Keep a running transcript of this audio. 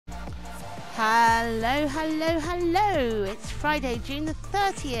Hello, hello, hello. It's Friday, June the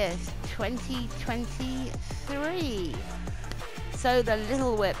 30th, 2023. So the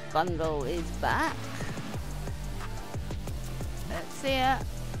Little Whip bundle is back. Let's see it.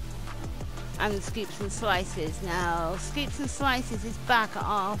 And Scoops and Slices. Now, Scoops and Slices is back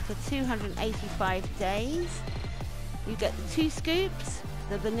after 285 days. You get the 2 scoops,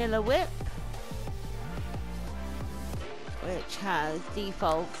 the Vanilla Whip, which has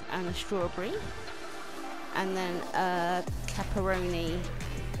default and a strawberry, and then a pepperoni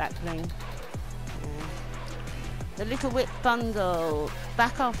backbling. The Little Whip bundle,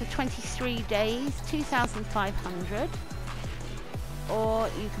 back after 23 days, 2,500, or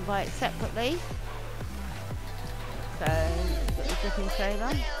you can buy it separately. So, you've got the dripping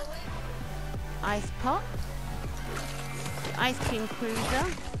trailer, ice pop, the ice cream cruiser.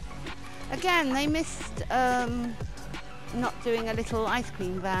 Again, they missed not doing a little ice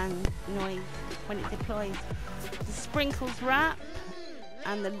cream van noise when it deploys. The sprinkles wrap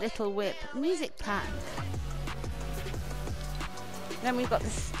and the Little Whip music pack. Then we've got the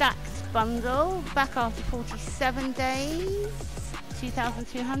stacked bundle, back after 47 days,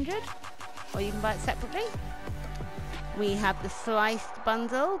 2,200, or you can buy it separately. We have the sliced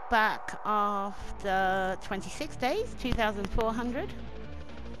bundle, back after 26 days, 2,400,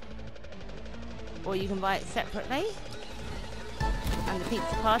 or you can buy it separately. And the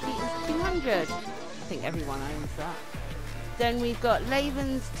pizza party is 200. I think everyone owns that. Then we've got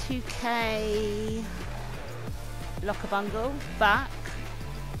Laven's 2K locker bundle, back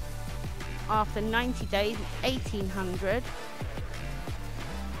after 90 days, 1,800.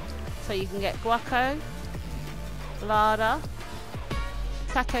 So you can get guaco, Lada,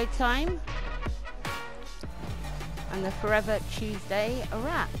 Taco Time, and the Forever Tuesday a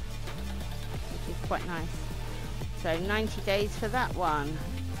wrap, which is quite nice. So 90 days for that one.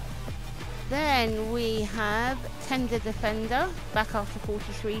 Then we have Tender Defender, back after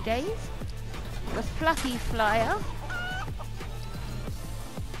 43 days. The Fluffy Flyer.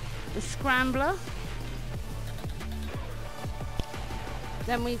 The Scrambler.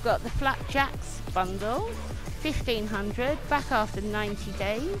 Then we've got the Flapjacks bundle, 1,500, back after 90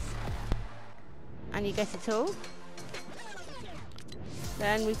 days. And you get it all.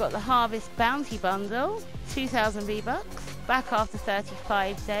 Then we've got the Harvest Bounty bundle, 2,000 V-Bucks, back after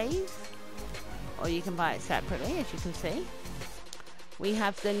 35 days, or you can buy it separately, as you can see. We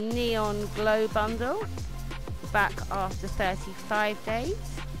have the Neon Glow bundle, back after 35 days.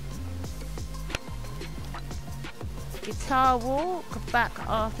 Guitar Walk, back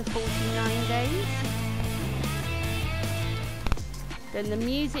after 49 days. Then the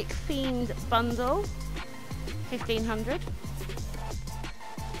Music Fiend bundle, 1,500.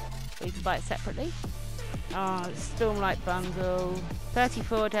 Or you can buy it separately. Stormlight bundle,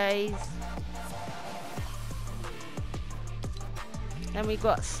 34 days. Then we've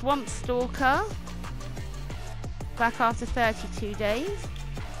got Swamp Stalker, back after 32 days.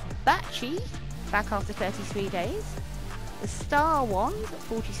 Batchy, back after 33 days. The Star Wand,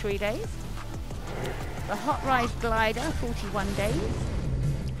 43 days. The Hot Ride Glider, 41 days.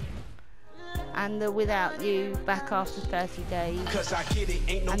 And the Without You, back after 30 days.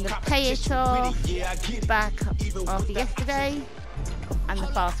 And the Pay It Off, back after yesterday. And the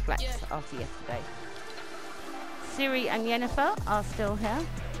Fast Flex after yesterday. Siri and Yennefer are still here.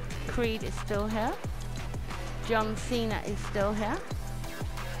 Creed is still here. John Cena is still here.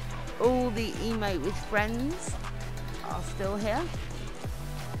 All the Emote with Friends are still here.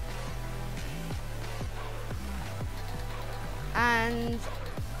 And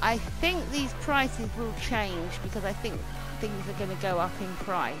I think these prices will change because I think things are going to go up in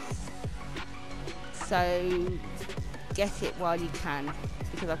price. So get it while you can,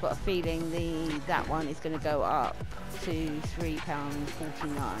 because I've got a feeling that one is going to go up to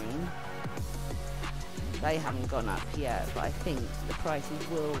 £3.49. They haven't gone up yet, but I think the prices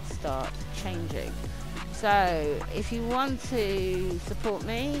will start changing. So if you want to support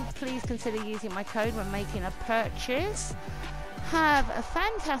me, please consider using my code when making a purchase. Have a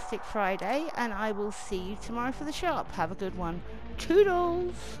fantastic Friday, and I will see you tomorrow for the shop. Have a good one.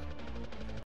 Toodles!